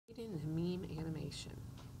animation.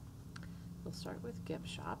 We'll start with GIMP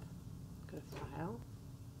Shop. Go to File,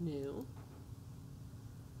 New.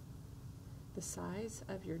 The size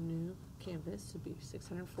of your new canvas should be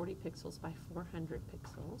 640 pixels by 400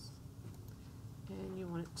 pixels. And you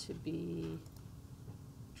want it to be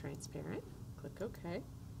transparent. Click OK.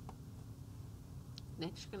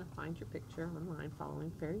 Next, you're going to find your picture online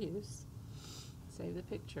following fair use. Save the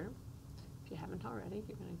picture. If you haven't already,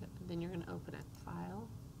 then you're going to open it. File,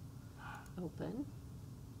 Open.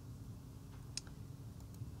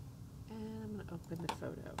 And I'm going to open the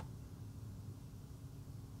photo.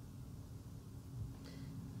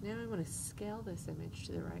 Now I want to scale this image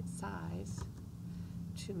to the right size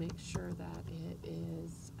to make sure that it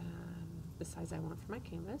is the size I want for my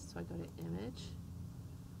canvas. So I go to Image,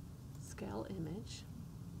 Scale Image,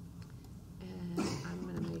 and I'm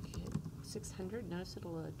going to make it 600. Notice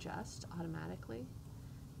it'll adjust automatically,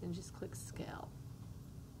 and just click Scale.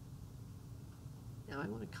 Now I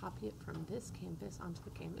want to copy it from this canvas onto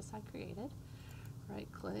the canvas I created. Right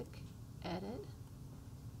click, Edit,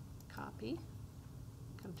 Copy.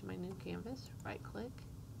 Come to my new canvas, right click,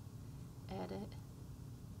 Edit,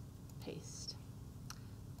 Paste.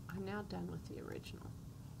 I'm now done with the original.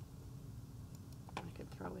 I can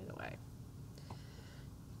throw it away.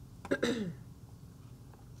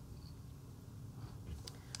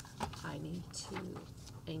 I need to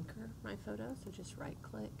anchor my photo, so just right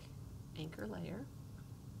click, Anchor Layer.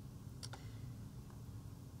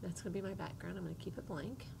 That's going to be my background. I'm going to keep it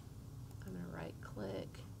blank. I'm going to right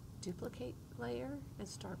click, Duplicate Layer, and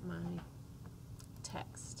start my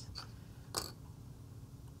text.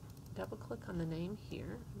 Double click on the name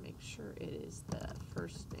here. Make sure it is the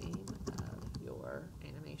first name of your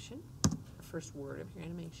animation, the first word of your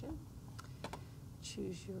animation.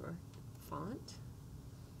 Choose your font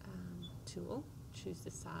tool. Choose the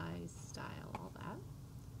size, style, all that.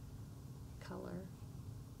 Color.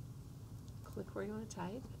 Click where you want to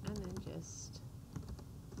type, and then just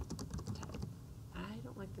type. I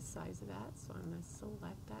don't like the size of that, so I'm going to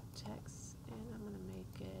select that text, and I'm going to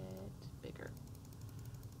make it bigger.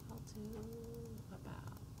 I'll do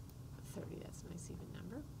about 30. That's a nice even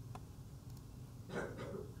number. Oh,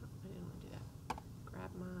 I didn't want to do that.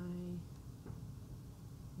 Grab my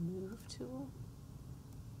Move tool.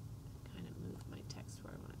 Kind of move my text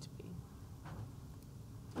where I want it to be.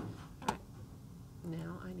 Alright.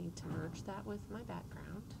 Now I need to merge that with my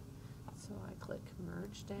background. So I click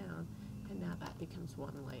Merge Down, and now that becomes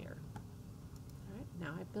one layer. Alright,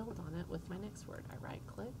 now I build on it with my next word. I right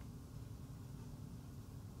click,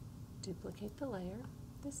 duplicate the layer.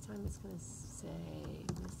 This time it's going to say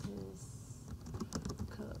Mrs.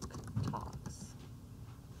 Cook Talks.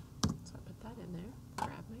 So I put that in there,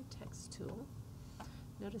 grab my text tool.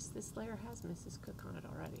 Notice this layer has Mrs. Cook on it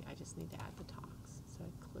already. I just need to add the talks. So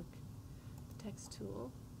I click the text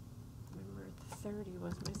tool. Remember 30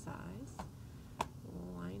 was my size.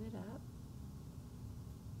 Line it up.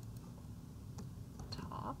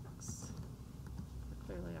 Talks.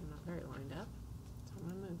 Clearly I'm not very lined up, so I'm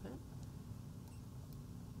going to move it.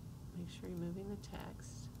 Make sure you're moving the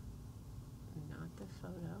text, not the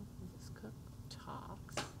photo. Mrs. Cook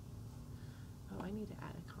Talks. Oh, I need to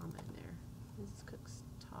add a comma in there. Mrs. Cook's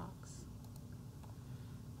Talks,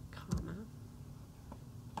 comma.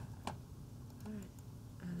 Alright,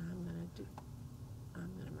 and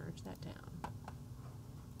I'm gonna merge that down.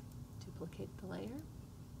 Duplicate the layer.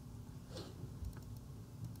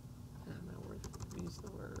 And I'm gonna use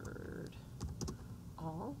the word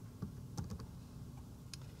all.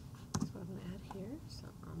 That's what I'm gonna add here. So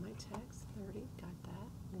on my text, 30, got that.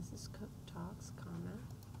 Mrs. Cook Talks, comma,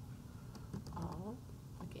 all.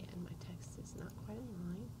 Again, my text is not quite in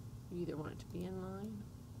line. You either want it to be in line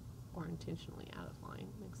or intentionally out of line.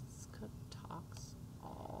 Mrs. Cook Talks,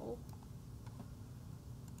 all.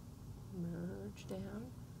 Merge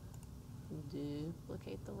down.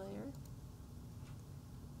 Duplicate the layer.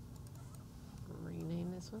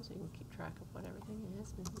 Rename this one so you can keep track of what everything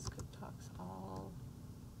is. Mrs. Cook Talks, all.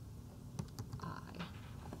 I.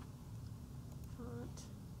 Font.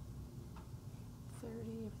 30,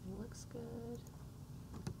 everything looks good.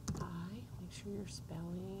 I. Make sure your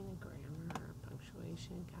spelling, grammar,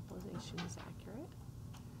 punctuation, capitalization is accurate.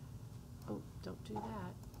 Oh, don't do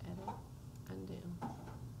that. Edit, undo.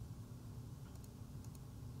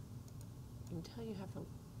 You can tell you have the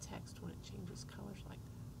text when it changes colors like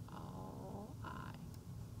that. All I.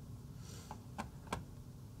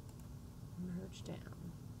 Merge down.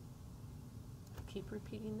 Keep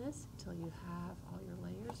repeating this until you have all your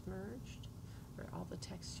layers merged, or all the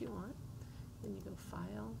text you want. Then you go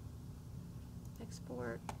File,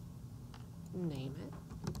 Export, name it,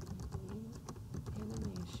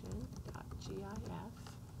 animation.gif.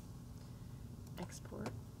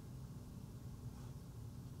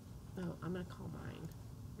 I'm going to call mine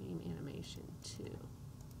Meme Animation 2.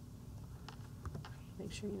 Make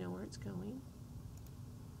sure you know where it's going.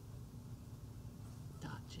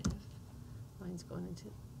 .gif. Mine's going into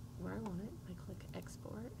where I want it. I click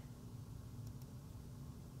Export.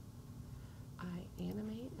 I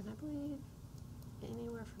animate, and I believe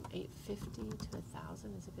anywhere from 850 to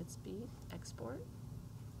 1,000 is a good speed. Export.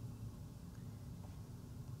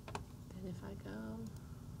 Then if I go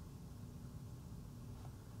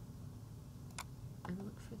and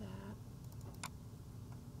look for that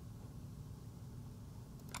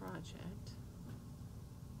project,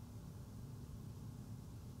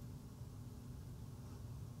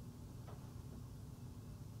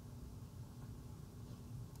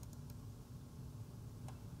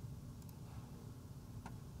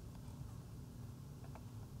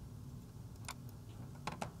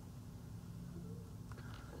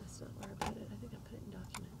 that's not where I put it. I think I put it in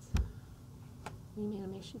Documents. Meme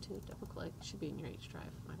Animation 2, double click, should be in your H drive,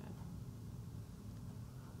 my bad.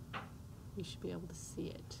 You should be able to see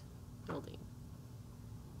it building.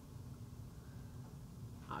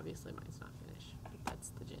 Obviously mine's not finished, but that's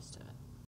the gist of it.